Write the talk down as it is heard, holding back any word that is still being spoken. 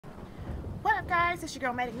guys? It's your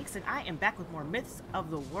girl ManicMeeks, and I am back with more Myths of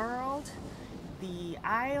the World. The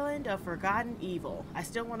Island of Forgotten Evil. I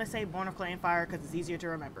still want to say Born of Clay and Fire because it's easier to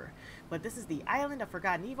remember. But this is the Island of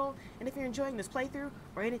Forgotten Evil, and if you're enjoying this playthrough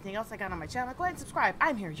or anything else I got on my channel, go ahead and subscribe.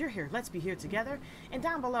 I'm here, you're here, let's be here together. And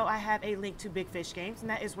down below I have a link to Big Fish Games, and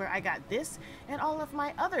that is where I got this and all of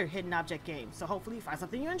my other hidden object games. So hopefully you find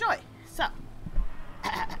something you enjoy. So,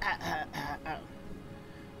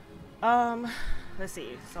 let's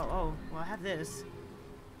see. So, well, I have this.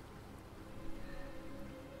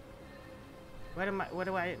 What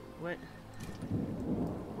do I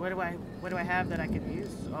have that I can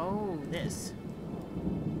use? Oh, this.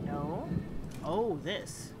 No. Oh,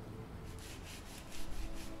 this.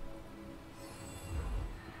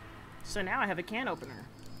 So now I have a can opener.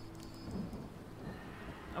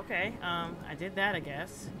 Okay, I did that, I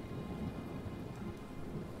guess.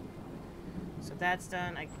 So that's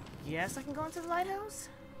done. I guess I can go into the lighthouse?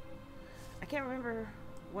 I can't remember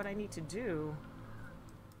what I need to do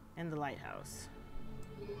in the lighthouse.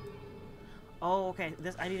 Oh, okay.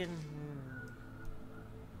 This I needed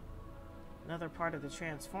another part of the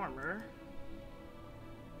transformer.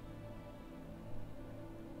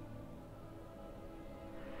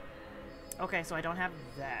 Okay, so I don't have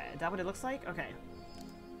that. Is that what it looks like? Okay.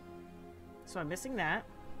 So I'm missing that.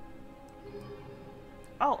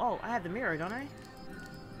 Oh, I have the mirror, don't I?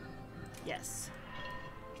 Yes.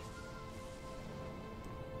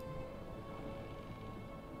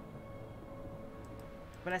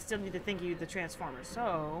 But I still need to think of the transformer,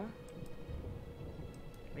 so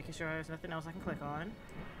making sure there's nothing else I can click on.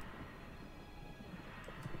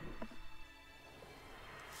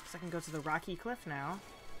 So I can go to the rocky cliff now.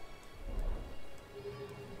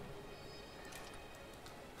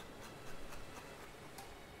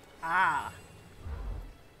 Ah.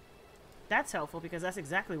 That's helpful because that's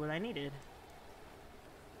exactly what I needed.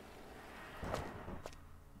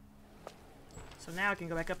 So now I can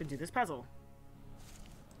go back up and do this puzzle.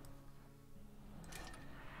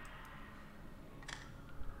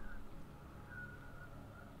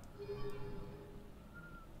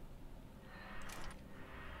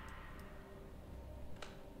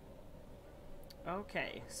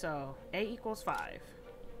 Okay, so A equals 5.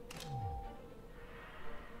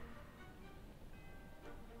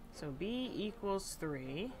 So B equals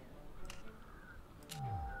 3.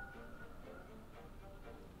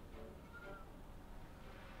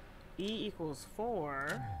 E equals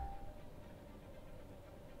 4.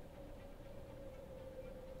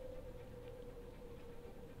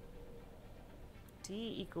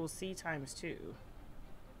 D equals C times 2.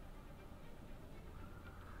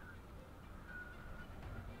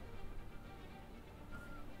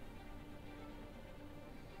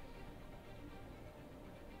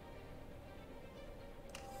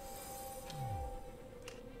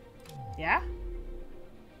 Yeah?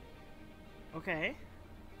 Okay.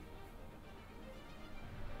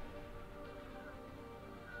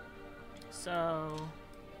 So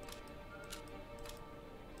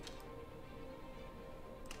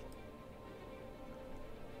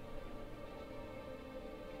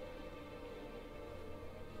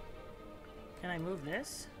can I move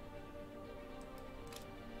this?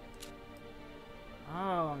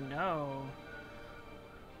 Oh no.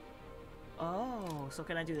 Oh, so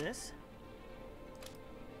can I do this?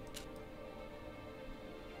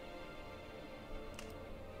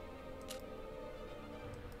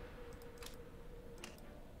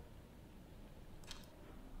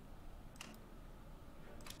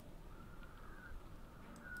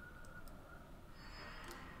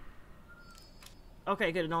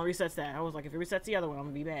 Okay, good. It only resets that. I was like, if it resets the other one, I'm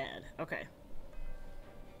gonna be bad. Okay.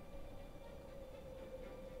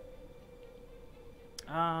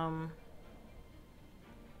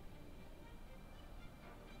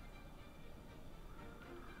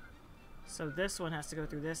 So this one has to go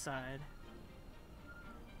through this side.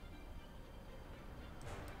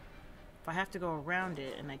 If I have to go around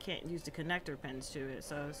it, and I can't use the connector pins to it,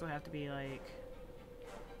 so this will have to be like...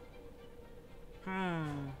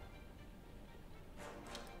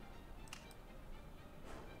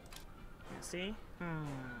 See?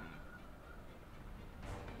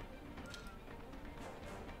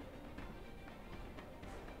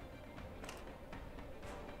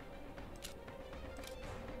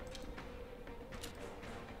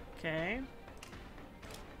 Okay.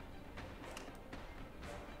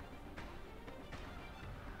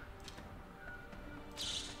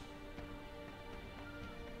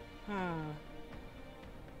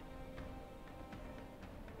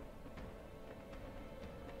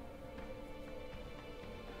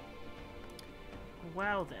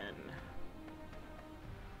 Well then.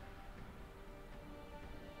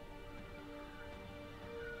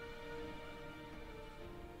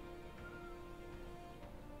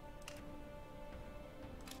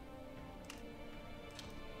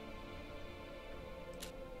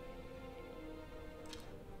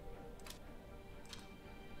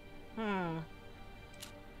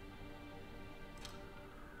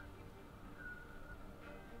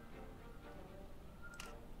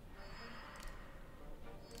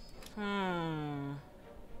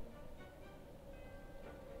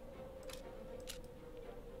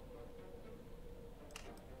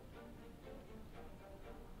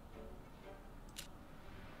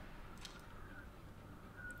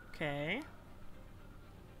 Okay.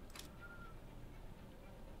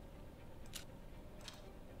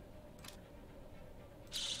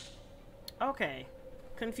 Okay.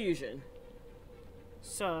 Confusion.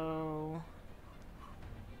 So...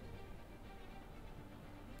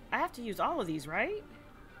 I have to use all of these, right?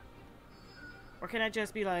 Or can I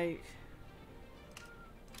just be like...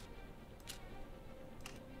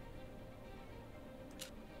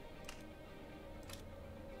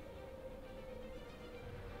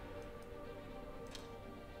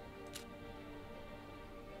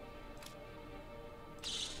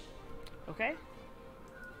 Okay.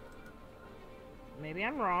 Maybe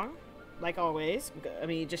I'm wrong. Like always. I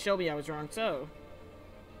mean, just show me I was wrong, so.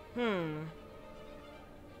 Hmm.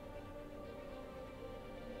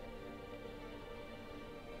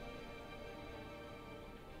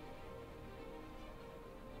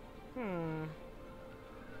 Hmm.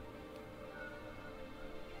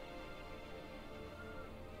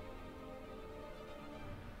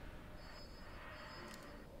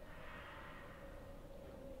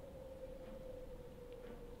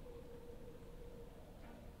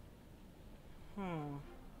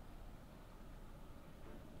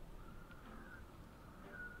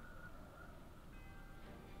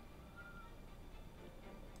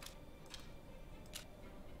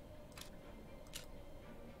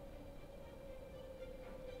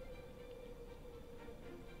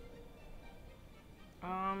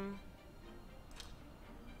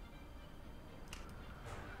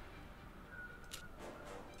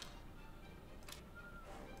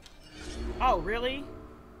 Oh, really?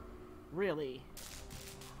 Really?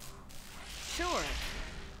 Sure.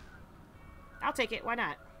 I'll take it. Why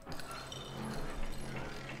not?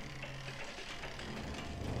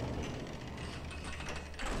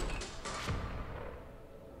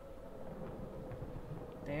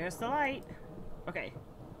 There's the light. Okay.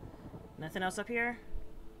 Nothing else up here?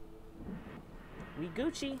 We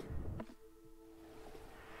Gucci.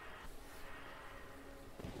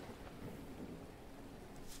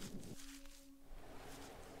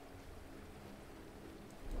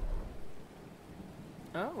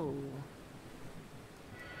 Oh.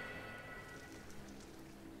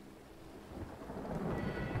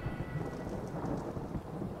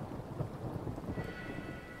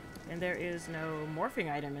 And there is no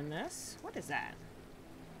morphing item in this. What is that?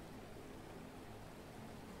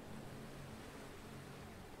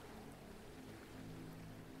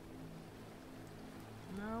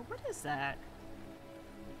 No, what is that?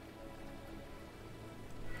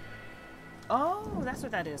 Oh, that's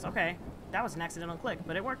what that is. Okay. That was an accidental click,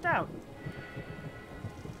 but it worked out.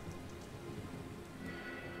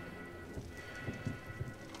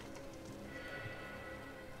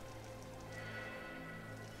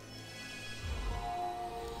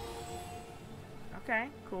 Okay,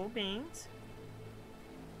 cool beans.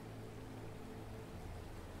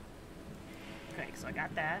 Okay, so I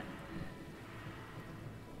got that.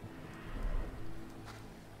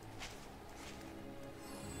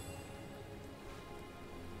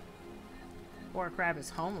 Or crab is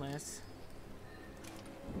homeless.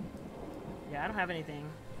 Yeah, I don't have anything.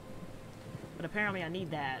 But apparently I need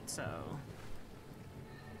that, so...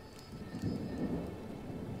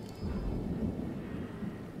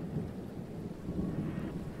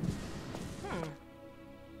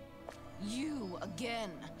 You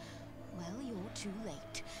again. Well, you're too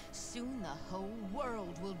late. Soon the whole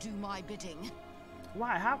world will do my bidding.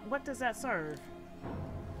 Why? How? What does that serve?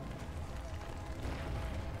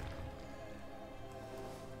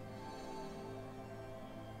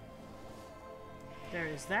 There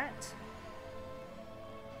is that.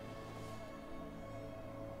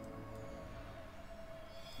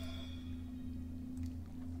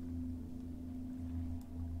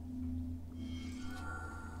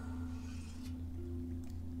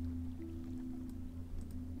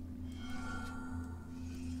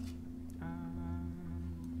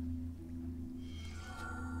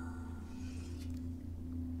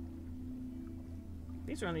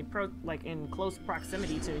 These are only like in close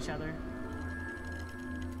proximity to each other.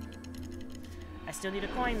 I still need a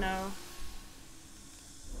coin though.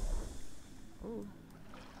 Ooh.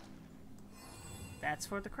 That's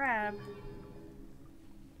for the crab.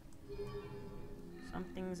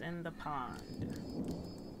 Something's in the pond.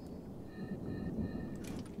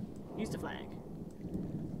 Use the flag.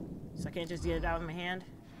 So I can't just get it out of my hand.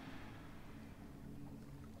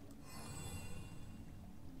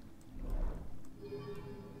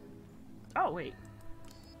 Oh, wait.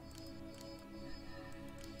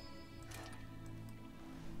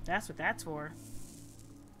 That's what that's for.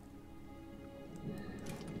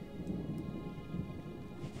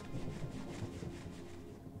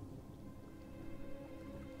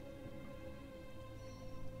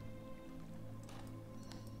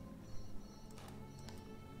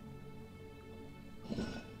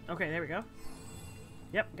 Okay, there we go.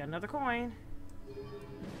 Yep, got another coin.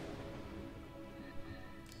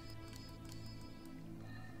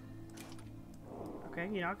 Okay,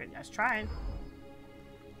 you know, I was trying.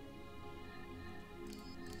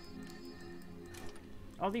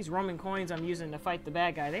 All these Roman coins I'm using to fight the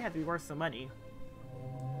bad guy, they have to be worth some money.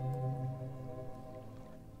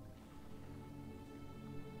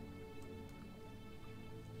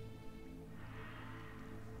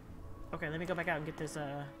 Okay, let me go back out and get this,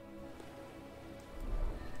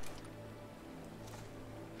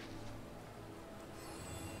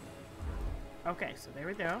 Okay, so there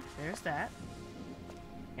we go. There's that.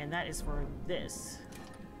 And that is for this.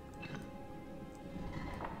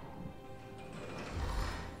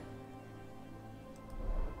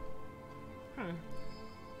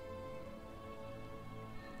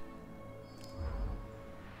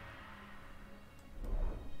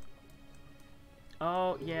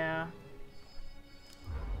 Oh, yeah.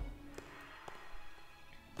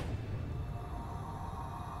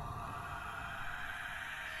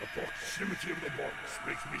 The proximity of the box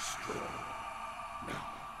makes me strong. Now,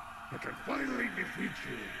 I can finally defeat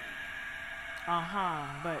you. Uh-huh,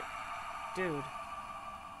 but... Dude.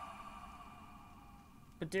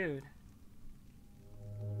 But dude.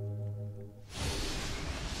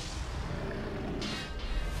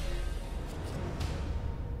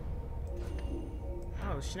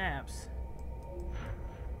 Oh, snaps.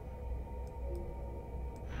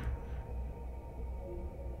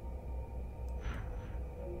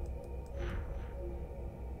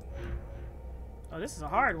 Oh, this is a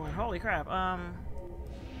hard one. Holy crap.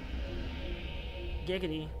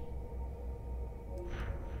 Giggity.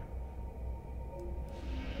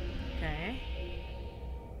 Okay.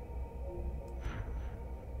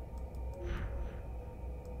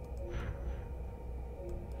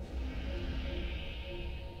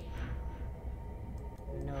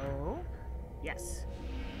 No. Yes.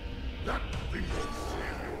 That thing will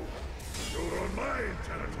save you. You're on my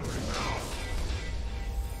territory now.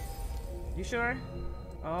 You sure?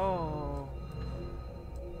 Oh.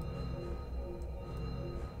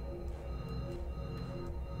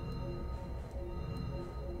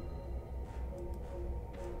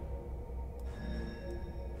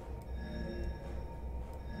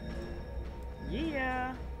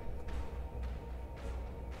 Yeah.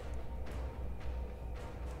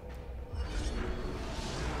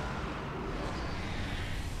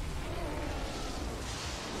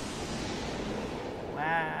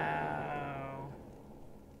 Wow.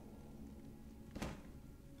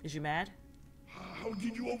 Is you mad? How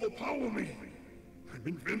did you overpower me? I'm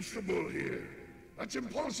invincible here. That's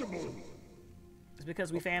impossible. It's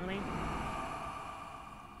because we family?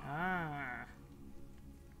 Ah.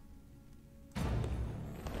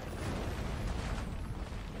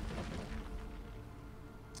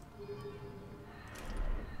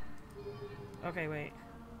 Okay, wait.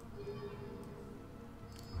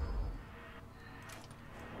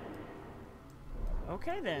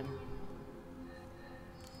 Okay, then.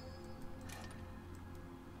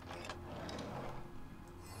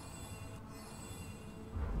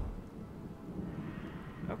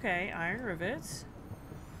 Okay, iron rivets.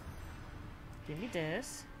 Give me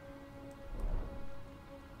this.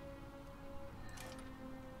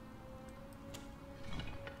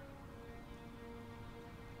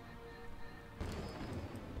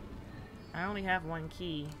 I only have one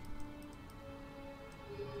key.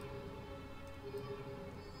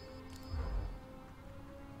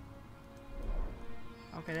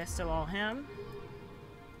 Okay, that's still all him.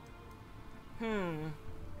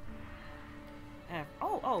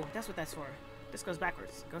 Oh, that's what that's for. This goes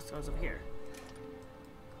backwards. Goes over here.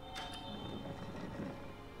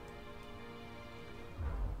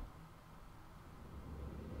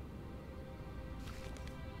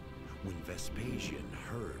 When Vespasian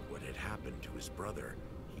heard what had happened to his brother,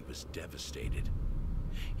 he was devastated.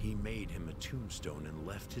 He made him a tombstone and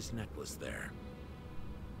left his necklace there.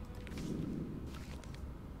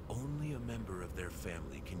 Only a member of their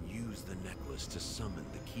family can use the necklace to summon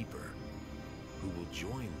the Keeper, who will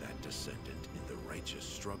join that descendant in the righteous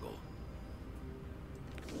struggle.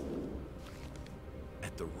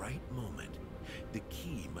 At the right moment, the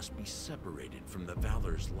key must be separated from the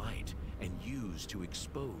Valor's light and used to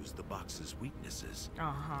expose the box's weaknesses.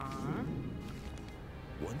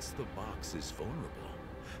 Once the box is vulnerable,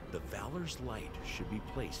 the Valor's light should be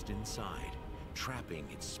placed inside, trapping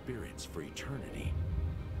its spirits for eternity.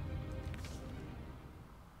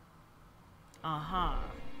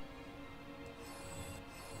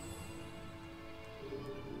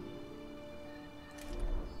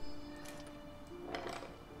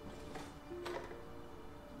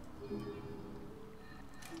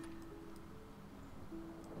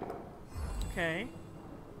 Okay.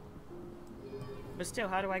 But still,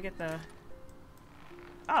 how do I get the...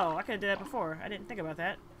 Oh, I could have did that before. I didn't think about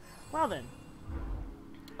that. Well then.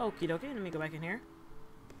 Okie dokie, let me go back in here.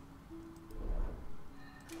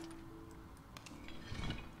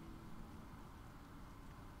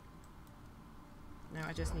 Now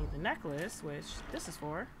I just need the necklace, which this is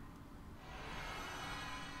for.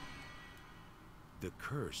 The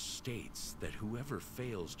curse states that whoever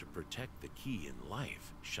fails to protect the key in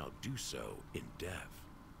life shall do so in death.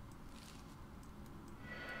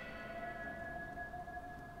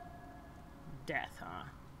 Death, huh?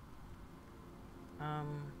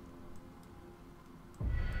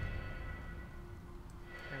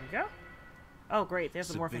 There we go. Oh, great.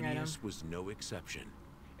 There's a morphing item. Sabinius was no exception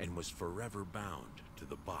and was forever bound to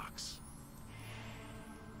the box.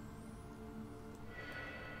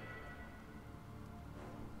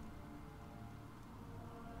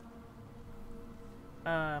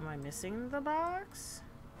 Am I missing the box?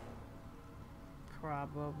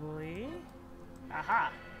 Probably.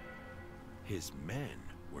 Aha! His men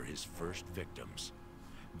were his first victims.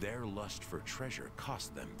 Their lust for treasure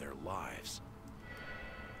cost them their lives.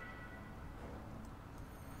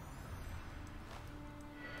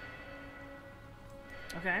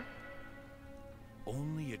 Okay.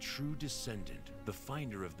 Only a true descendant, the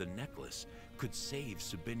finder of the necklace, could save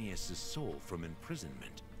Sabinius' soul from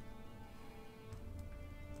imprisonment.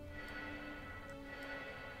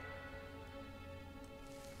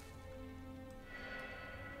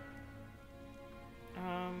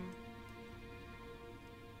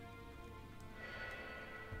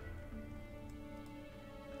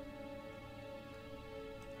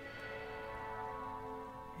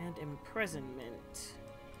 And imprisonment.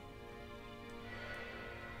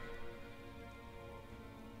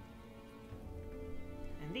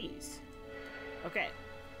 And these. Okay.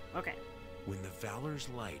 Okay. When the Valor's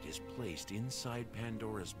light is placed inside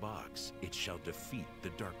Pandora's box, it shall defeat the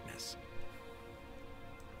darkness.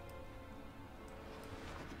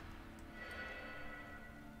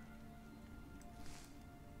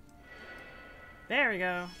 There we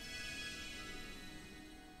go.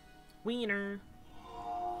 Wiener.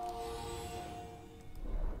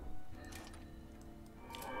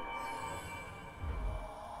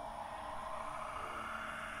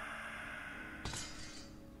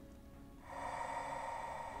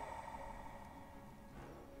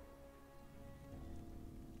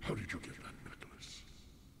 How did you get that necklace?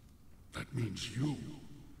 That means you.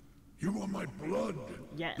 You are my blood.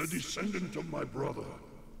 Yes. The descendant of my brother.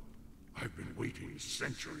 I've been waiting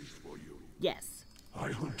centuries for you. Yes.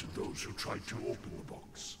 I hunted those who tried to open the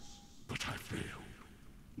box, but I failed.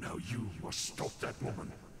 Now you must stop that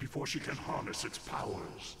woman before she can harness its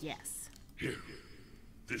powers. Yes. Here,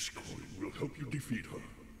 this coin will help you defeat her.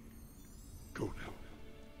 Go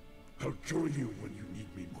now. I'll join you when you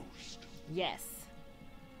need me most. Yes.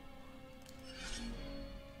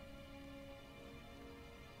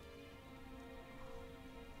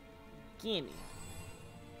 Gimme.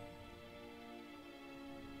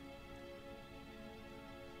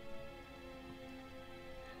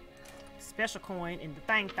 Special coin in the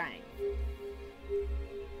thing.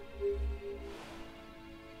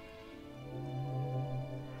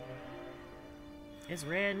 It's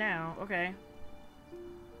red now. Okay.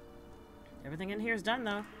 Everything in here is done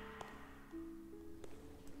though.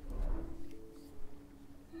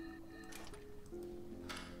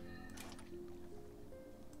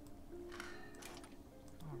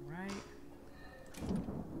 All right.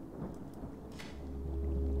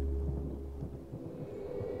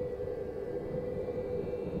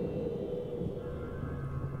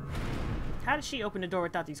 How did she open the door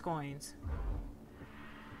without these coins?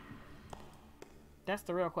 That's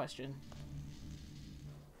the real question.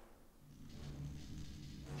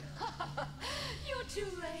 You're too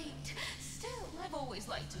late. Still, I've always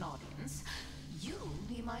liked an audience. You'll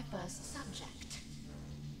be my first subject.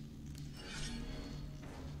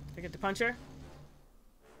 I get to punch her?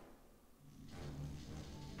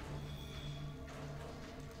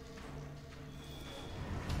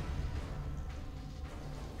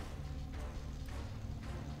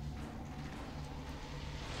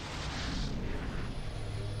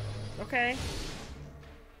 Okay.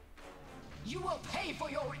 You will pay for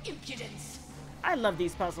your impudence. I love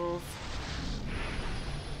these puzzles.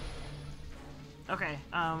 Okay,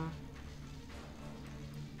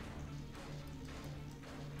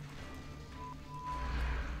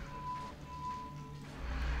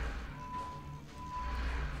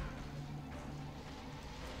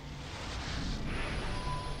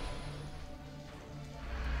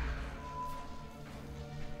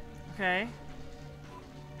 okay.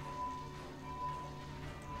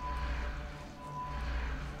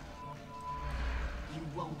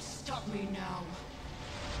 stop me now.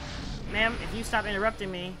 Ma'am, if you stop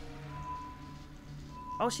interrupting me.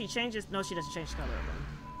 Oh, she changes. No, she doesn't change the color of them.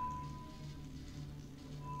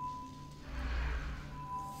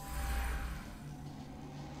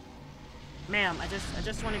 Ma'am, I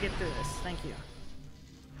just want to get through this. Thank you.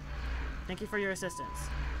 Thank you for your assistance.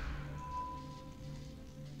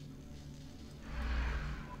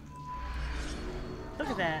 Look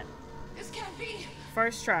at that. This can't be.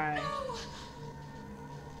 First try. No.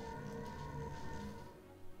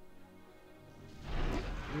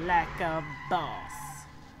 Like a boss.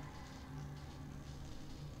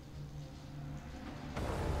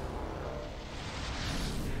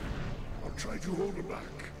 I'll try to hold her back.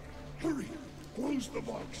 Hurry! Close the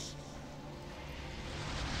box!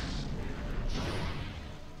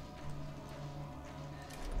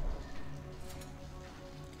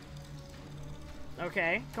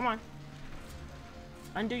 Okay, come on.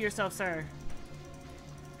 Undo yourself, sir.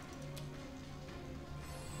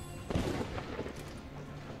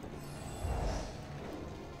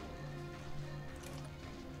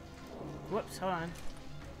 Whoops, hold on.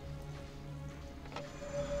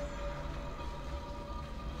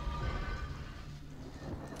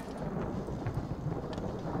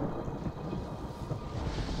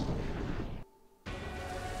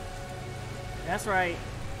 That's right.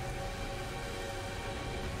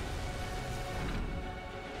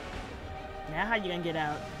 Now how you gonna get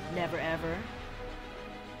out? Never ever.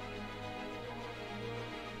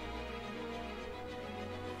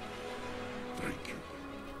 Thank you.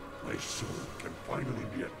 My soul can finally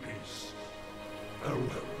be at peace. I'll help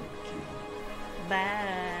you too.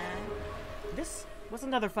 Bye. This was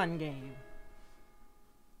another fun game.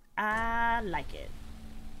 I like it.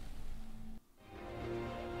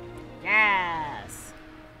 Yes.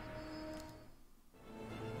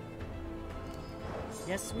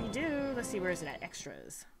 Yes, we do. Let's see, where is it at?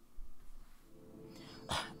 Extras.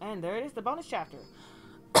 And there it is, the bonus chapter.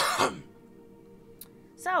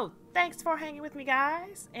 So, thanks for hanging with me,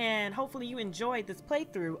 guys. And hopefully you enjoyed this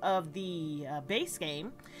playthrough of the base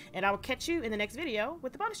game. And I will catch you in the next video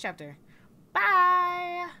with the bonus chapter. Bye!